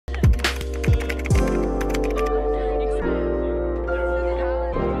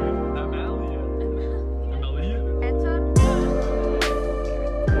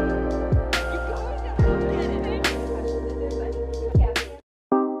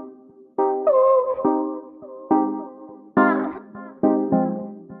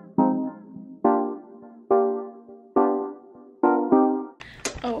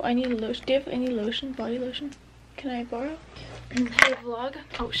Oh, I need a lotion. Do you have any lotion? Body lotion? Can I borrow? Hey vlog.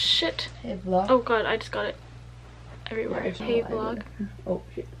 Oh shit. Hey vlog. Oh god, I just got it everywhere. Hey vlog. Oh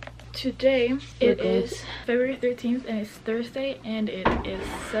shit. Today it is February 13th and it's Thursday and it is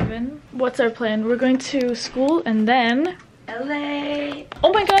 7. What's our plan? We're going to school and then LA.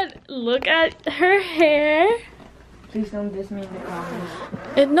 Oh my god, look at her hair. Please don't diss me in the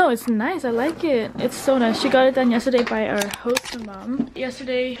comments. No, it's nice. I like it. It's so nice. She got it done yesterday by our host mom.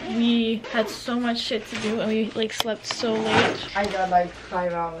 Yesterday we had so much shit to do and we like slept so late. I got like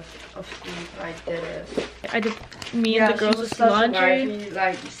 5 hours of sleep. I did Me and the girls' laundry.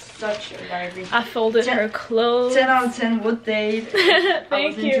 Such a lively. I folded her clothes. 10 out of 10 would date. Thank I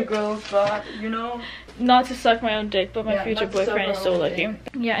was you. into girls, but you know. Not to suck my own dick, but my future not to suck boyfriend is my so own lucky. dick.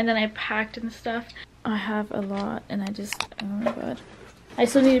 Yeah, and then I packed and stuff. I have a lot and oh my god. I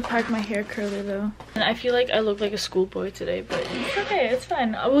still need to pack my hair curly though. And I feel like I look like a schoolboy today, but it's okay, it's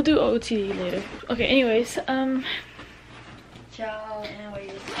fine. I will do OOTD later. Okay, anyways, Ciao,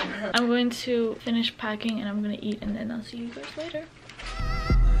 anyways. I'm going to finish packing and I'm gonna eat and then I'll see you guys later.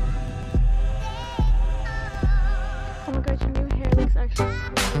 Oh my god, your new hair looks actually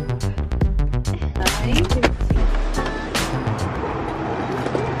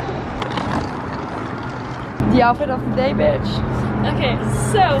The outfit of the day, bitch. Okay,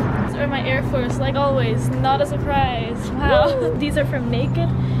 so these are my Air Force, like always, not a surprise. Wow. These are from Naked.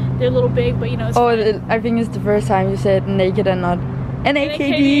 They're a little big, but you know it's fine. I think it's the first time you said naked and not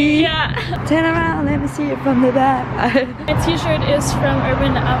NAKD. Yeah. Turn around, let me see it from the back. My t-shirt is from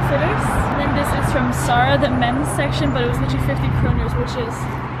Urban Outfitters. And then this is from Zara, the men's section, but it was literally 50 kroners, which is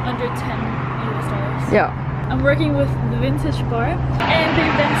under 10 US dollars. Yeah. I'm working with the Vintage Bar, and they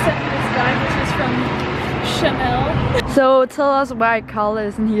then sent me this bag, which is from Chanel. So tell us why Carla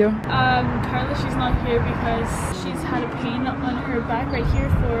isn't here. Carla, she's not here because she's had a pain on her back right here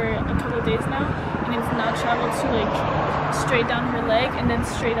for a couple of days now, and it's now traveled to like straight down her leg and then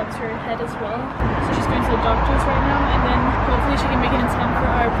straight up to her head as well. So she's going to the doctor's right now, and then hopefully she can make it in time for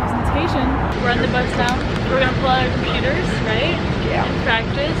our presentation. We're on the bus now. We're gonna pull out our computers, right? Yeah. And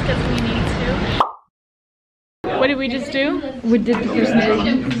practice because we need to. What did we just do? We did the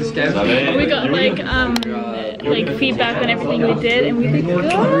presentation. We got like feedback on everything we did, and we did good.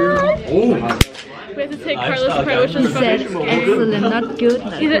 We have to take Carlos apart, which was excellent, not good,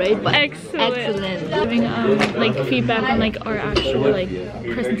 not great, but excellent. Excellent. Giving like feedback on like our actual like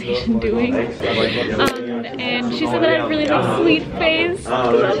presentation doing. And she said that I had a really like sweet face.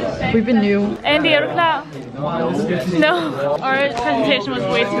 We've been new. Andy, are you klar? No. Our presentation was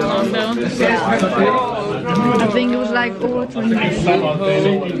way too long though. I think it was like over 20 minutes.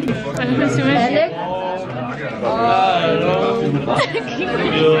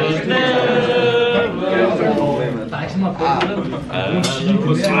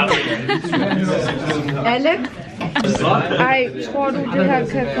 Alex? Alex? Ej, tror du det her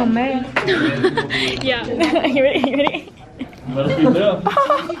kan komme af? Yeah. You ready?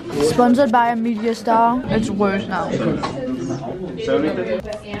 Sponsored by amaliestarss. It's worse now. Yeah.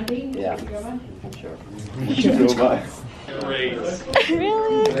 Sure. Go by.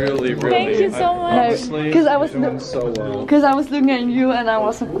 Really? Thank you so much. Because I was looking at you and I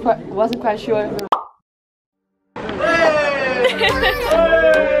wasn't quite sure.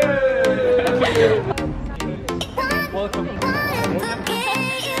 Welcome.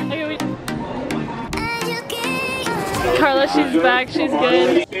 Carla, she's back. She's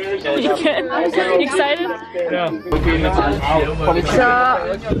good. You excited? Yeah. So,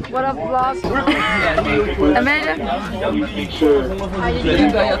 what up, vlog? Amelia?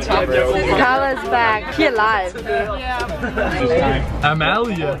 Carla's back. She alive. Yeah.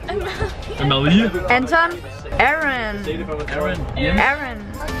 Amalia. Anton? Aaron.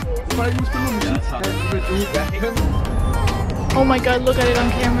 Oh my god, look at it on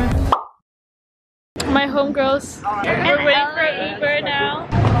camera. My homegirls. We're waiting for an Uber now.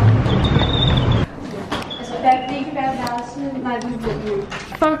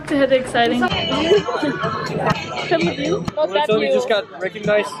 Fuck, that exciting. Come with you? Oh, that's So we you. just got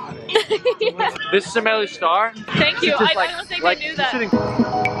recognized. Yeah. This is amaliestarss. Thank you. I don't think I knew that.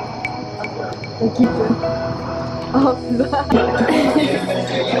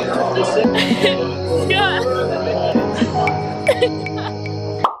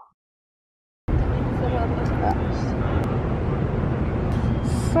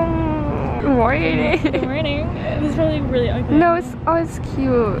 Good morning. This is really ugly. No, it's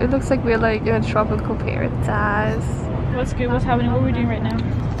cute. It looks like we're like in a tropical paradise. What's good? What's happening? What are we doing right now?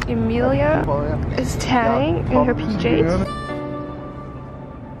 Emilia is tanning in her PJs.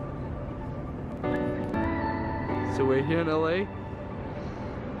 So we're here in LA.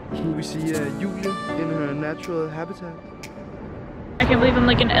 Here we see Julia in her natural habitat. I can't believe I'm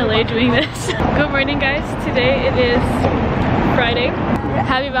like in LA doing this. Good morning guys, today it is Friday.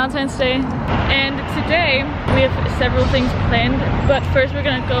 Happy Valentine's Day. And today we have several things planned, but first we're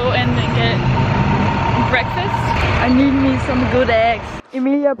gonna go and get breakfast. I need me some good eggs.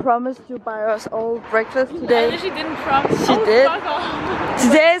 Emilia promised to buy us all breakfast today. I literally didn't promise. She did. Fuck off.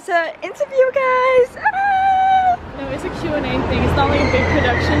 Today's an interview, guys. Ah! No, it's a Q&A thing. It's not like a big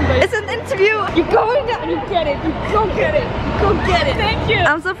production, but It's an interview. You're going down. You get it. You go get it. You go get it. Thank you.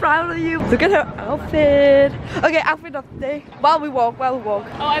 I'm so proud of you. Look at her outfit. Okay, outfit of the day. While we walk. Oh,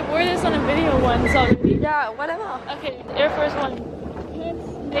 I wore this on a video once already. Yeah, whatever. Okay, Air Force One. Pants,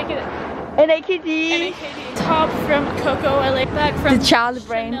 naked. NAKD. Top from Coco, I like that. From The Charlie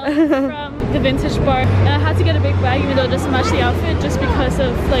brand. From the vintage bar. And I had to get a big bag even though it doesn't match the outfit just because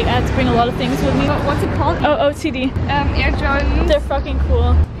of like I had to bring a lot of things with me. What's it called? Oh, OTD. Air Jordans. They're fucking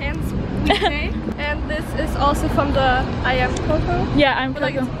cool. Pants weekday. And this is also from the I Am Coco. Yeah, I'm But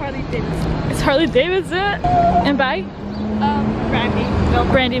like Coco. it's Harley Davidson. It's Harley Davidson. And bag?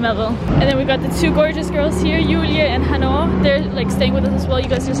 Brandy Melville. And then we got the two gorgeous girls here, Julia and Hano. They're like staying with us as well. You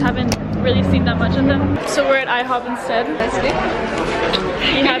guys just haven't really seen that much of them. So we're at IHOP instead.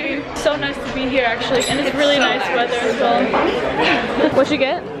 Be happy. So nice to be here actually. And it's really nice weather as well. What'd you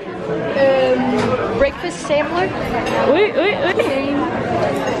get? Breakfast sampler. Wait.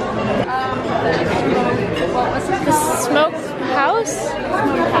 What was it? The Smoke House?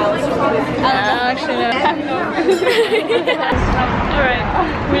 Actually no. Alright,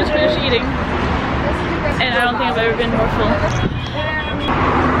 we just finished eating. And I don't think I've ever been more full.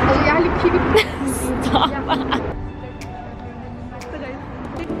 Stop.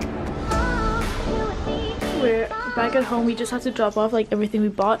 We're back at home. We just had to drop off like everything we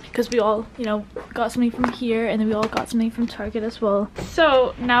bought because we all, you know, got something from here and then we all got something from Target as well.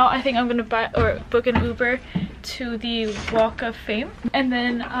 So now I think I'm gonna book an Uber to the Walk of Fame, and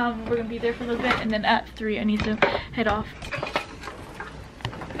then we're gonna be there for a little bit, and then at 3 I need to head off.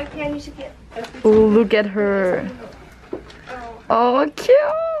 Okay, I need to get. Oh, look at her. Oh, cute.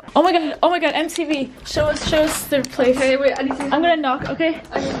 Oh my god, MTV. Show us the place. Okay, wait, I need to. I'm gonna knock, okay?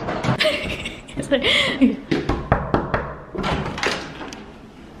 It's like,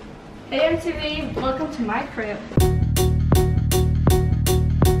 Hey MTV, welcome to my crib.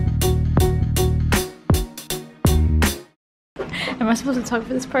 am I supposed to talk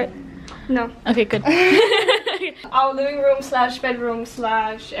for this part? No. Okay, good. Our living room slash bedroom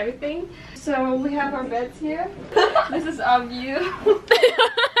slash everything. So we have our beds here. This is our view.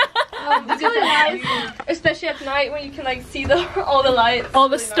 It's really nice, especially at night when you can like see all the lights. All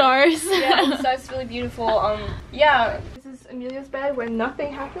the really stars. Nice. Yeah, all the stars, really beautiful. Yeah. This is Emilia's bed where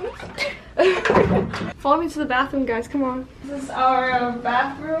nothing happens. Follow me to the bathroom, guys. Come on. This is our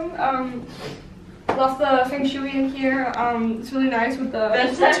bathroom. Love the feng shui in here. It's really nice with the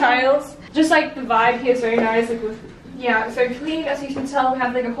tiles. Just like the vibe here is very nice. Like with it's very clean. As you can tell, we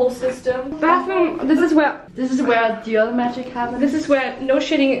have like a whole system. Bathroom. This is where the other magic happens. This is where no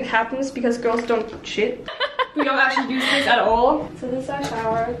shitting happens because girls don't shit. We don't actually use this at all. So this is our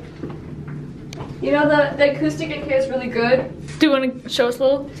shower. You know the acoustic in here is really good. Do you want to show us a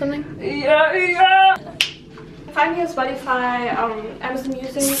little something? Yeah. Find me on Spotify, Amazon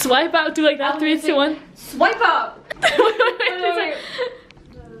Music. Swipe out, do like that. 3, 2, 1. Swipe up! Wait.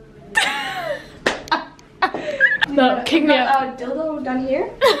 No, kick me out. Dildo down here.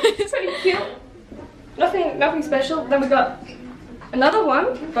 It's pretty cute. Nothing special. Then we got another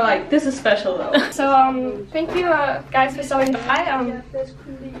one, but like this is special though. So thank you guys for stopping by.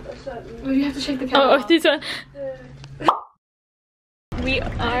 You have to shake the camera. Oh, 3, 2, 1. We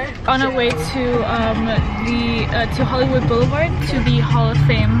are on our way to to Hollywood Boulevard to the Hall of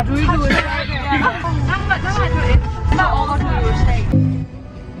Fame.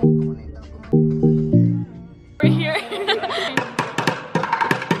 We're here.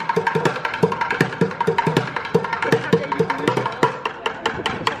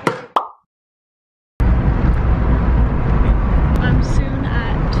 I'm soon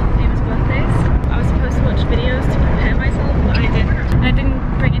at Famous Birthdays. I was supposed to watch videos to prepare myself, but I didn't. And I didn't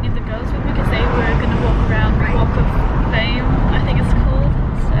bring any of the girls with me because they were gonna walk around the Walk of Fame, I think it's called.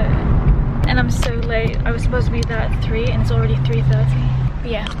 So, and I'm so late. I was supposed to be there at 3 and it's already 3:30. But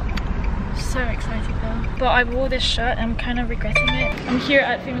yeah. So excited though. But I wore this shirt and I'm kind of regretting it. I'm here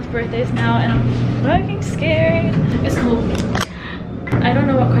at Famous Birthdays now and I'm fucking scared. It's cool. I don't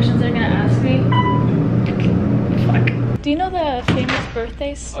know what questions they're gonna ask me. Fuck. Do you know the Famous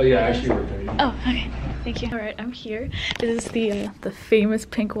Birthdays? Oh yeah, I actually worked there. Oh, okay. Thank you. Alright, I'm here. This is the famous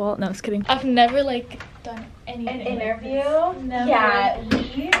pink wall. No, I was kidding. I've never like done anything. An interview? Never.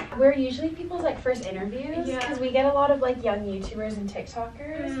 Yeah, we're usually people's like first interviews because Yeah. we get a lot of like young YouTubers and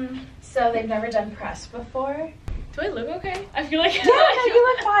TikTokers. So they've never done press before. Do I look okay? I feel like Yeah, no, you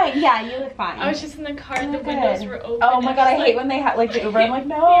look fine. Yeah, you look fine. I was just in the car, the Good. windows were open. Oh my god, I was hate when they have like the Uber. I'm like,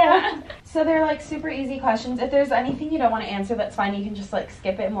 no. Yeah. So they're like super easy questions. If there's anything you don't want to answer, that's fine. You can just like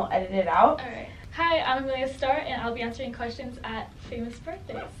skip it and we'll edit it out. Alright. Hi, I'm amaliestarss and I'll be answering questions at famous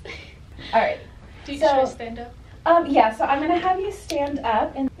birthdays. Alright. Should I stand up? Yeah, so I'm gonna have you stand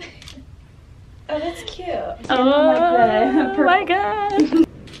up and oh, that's cute. Stand Oh on, like, the my god.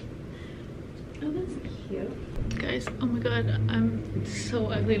 Oh, that's cute. Guys, oh my god, I'm so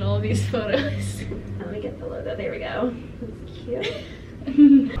ugly in all of these photos. Let me get the logo. There we go. That's cute.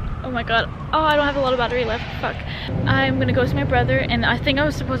 Oh my god. Oh, I don't have a lot of battery left. Fuck. I'm gonna go to my brother, and I think I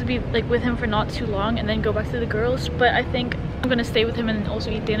was supposed to be like with him for not too long and then go back to the girls, but I think I'm gonna stay with him and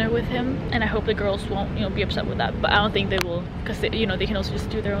also eat dinner with him, and I hope the girls won't, you know, be upset with that, but I don't think they will, because you know, they can also just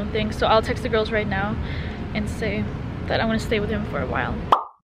do their own thing. So I'll text the girls right now and say that I'm gonna stay with him for a while.